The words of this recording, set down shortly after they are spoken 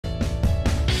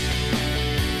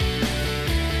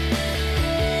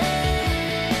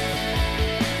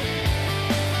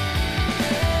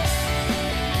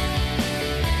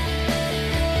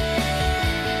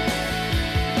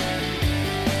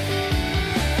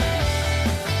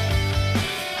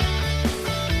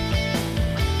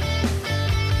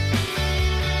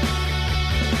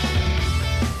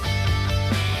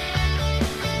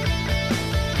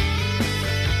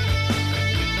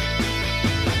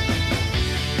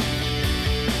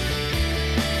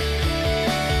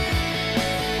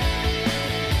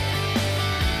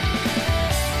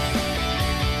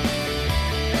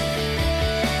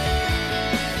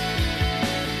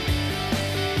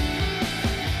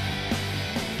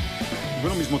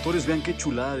Bueno, mis motores, vean qué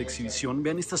chulada de exhibición,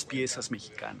 vean estas piezas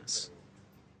mexicanas.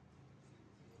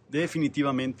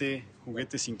 Definitivamente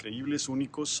juguetes increíbles,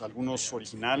 únicos, algunos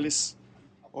originales,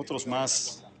 otros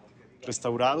más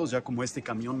restaurados, ya como este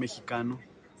camión mexicano,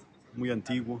 muy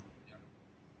antiguo.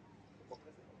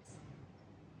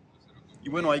 Y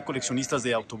bueno, hay coleccionistas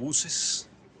de autobuses,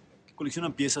 que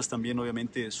coleccionan piezas también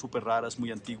obviamente súper raras,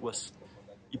 muy antiguas.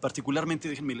 Y particularmente,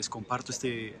 déjenme les comparto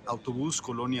este autobús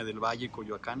Colonia del Valle,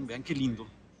 Coyoacán. Vean qué lindo,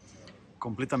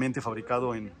 completamente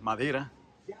fabricado en madera.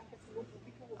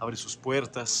 Abre sus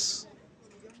puertas.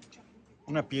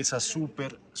 Una pieza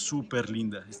súper, súper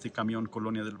linda, este camión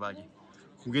Colonia del Valle.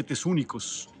 Juguetes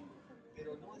únicos.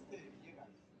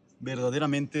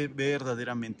 Verdaderamente,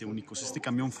 verdaderamente únicos. Este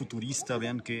camión futurista,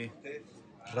 vean qué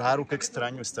raro, qué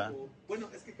extraño está.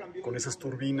 Con esas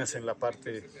turbinas en la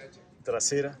parte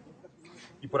trasera.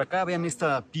 Y por acá vean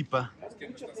esta pipa,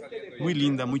 muy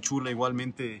linda, muy chula,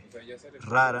 igualmente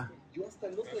rara.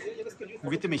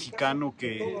 Juguete mexicano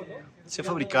que se ha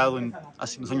fabricado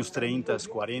hace los años 30,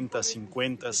 40,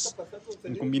 50,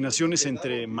 en combinaciones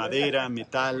entre madera,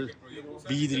 metal,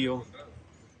 vidrio.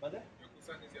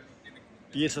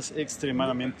 Piezas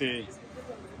extremadamente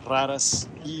raras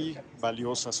y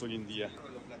valiosas hoy en día.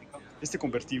 Este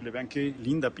convertible, vean qué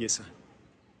linda pieza.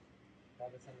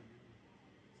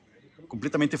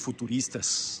 Completamente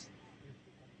futuristas.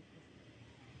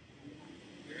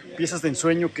 Piezas de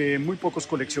ensueño que muy pocos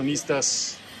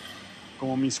coleccionistas,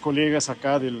 como mis colegas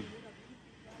acá del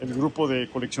grupo de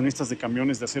coleccionistas de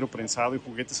camiones de acero prensado y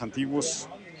juguetes antiguos,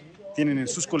 tienen en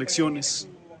sus colecciones.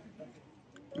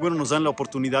 Y bueno, nos dan la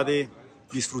oportunidad de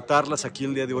disfrutarlas aquí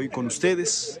el día de hoy con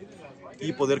ustedes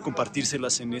y poder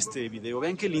compartírselas en este video.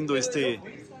 Vean qué lindo este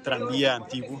tranvía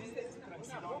antiguo,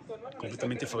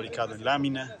 completamente fabricado en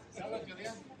lámina.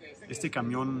 Este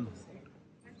camión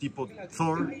tipo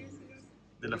Thor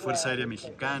de la Fuerza Aérea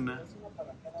Mexicana.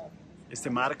 Este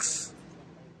Marx,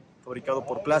 fabricado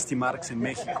por PLASTIMARX en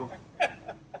México.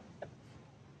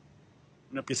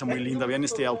 Una pieza muy linda. Vean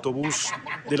este autobús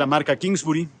de la marca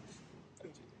Kingsbury.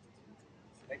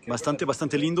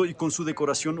 Bastante lindo y con su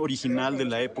decoración original de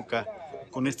la época,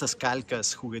 con estas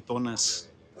calcas juguetonas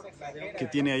que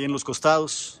tiene ahí en los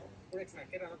costados.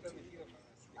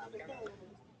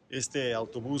 Este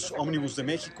autobús ómnibus de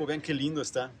México, vean qué lindo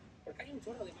está.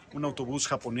 Un autobús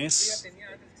japonés,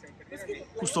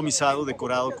 customizado,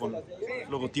 decorado con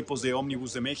logotipos de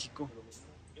ómnibus de México.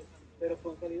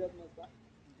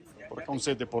 Por acá un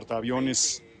set de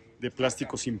portaaviones de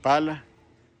plásticos Impala,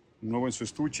 nuevo en su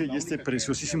estuche. Y este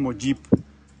preciosísimo Jeep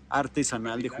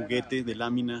artesanal de juguete, de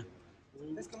lámina,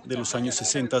 de los años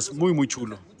 60, muy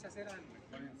chulo.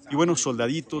 Y bueno,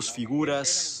 soldaditos,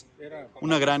 figuras,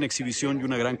 una gran exhibición y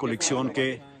una gran colección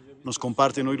que nos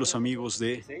comparten hoy los amigos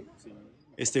de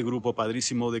este grupo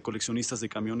padrísimo de coleccionistas de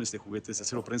camiones de juguetes de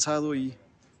acero prensado y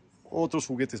otros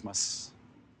juguetes más.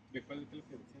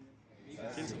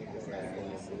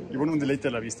 Y bueno, un deleite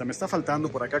a la vista. Me está faltando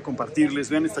por acá compartirles,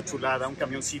 vean esta chulada, un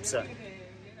camión CIPSA,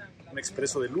 un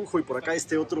expreso de lujo, y por acá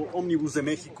este otro ómnibus de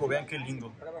México, vean qué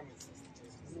lindo.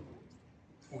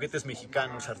 Juguetes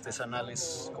mexicanos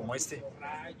artesanales como este,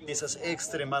 piezas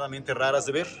extremadamente raras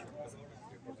de ver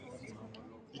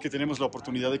y que tenemos la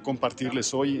oportunidad de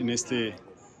compartirles hoy en este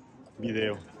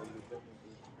video.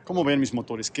 Como ven mis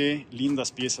motores, qué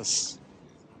lindas piezas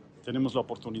tenemos la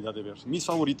oportunidad de ver. Mis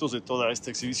favoritos de toda esta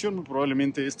exhibición,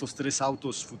 probablemente estos tres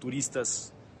autos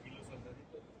futuristas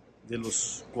de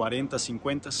los 40,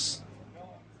 50,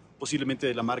 posiblemente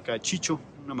de la marca Chicho,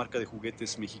 una marca de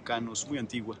juguetes mexicanos muy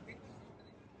antigua.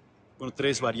 Bueno,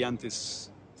 tres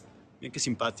variantes. Bien que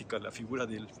simpática la figura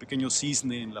del pequeño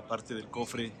cisne en la parte del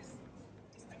cofre.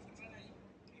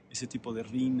 Ese tipo de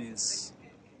rines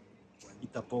y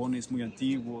tapones muy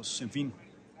antiguos. En fin,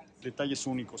 detalles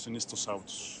únicos en estos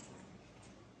autos.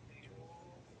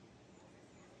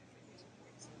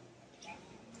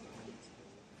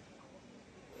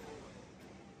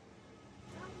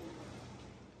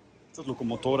 Estas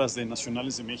locomotoras de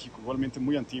nacionales de México, igualmente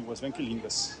muy antiguas. Vean qué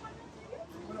lindas.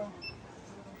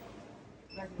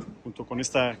 Junto con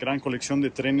esta gran colección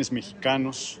de trenes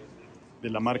mexicanos de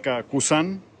la marca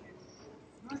KUSAN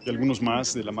y algunos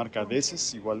más de la marca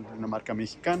Deses, igual una marca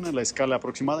mexicana, la escala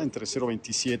aproximada entre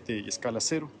 0.27 y escala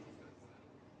 0,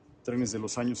 trenes de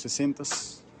los años 60.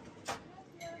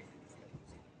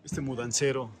 Este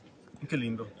mudancero, qué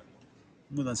lindo,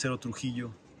 mudancero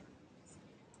Trujillo.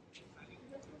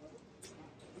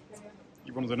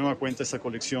 Y bueno, de nueva cuenta esta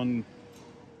colección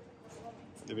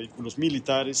de vehículos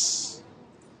militares,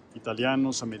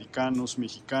 italianos, americanos,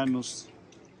 mexicanos.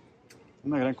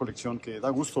 Una gran colección que da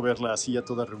gusto verla así ya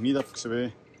toda reunida porque se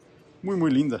ve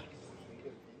muy linda.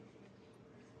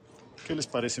 ¿Qué les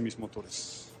parece mis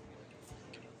motores?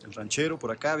 El ranchero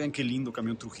por acá, vean qué lindo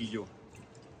camión Trujillo.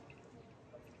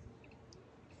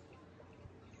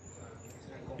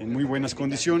 En muy buenas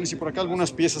condiciones. Y por acá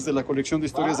algunas piezas de la colección de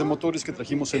historias de motores que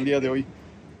trajimos el día de hoy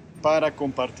para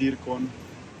compartir con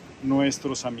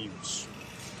nuestros amigos.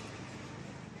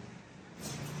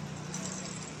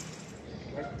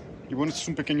 Y bueno, este es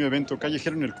un pequeño evento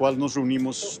callejero en el cual nos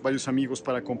reunimos varios amigos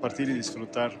para compartir y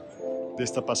disfrutar de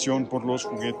esta pasión por los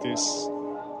juguetes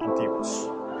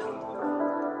antiguos.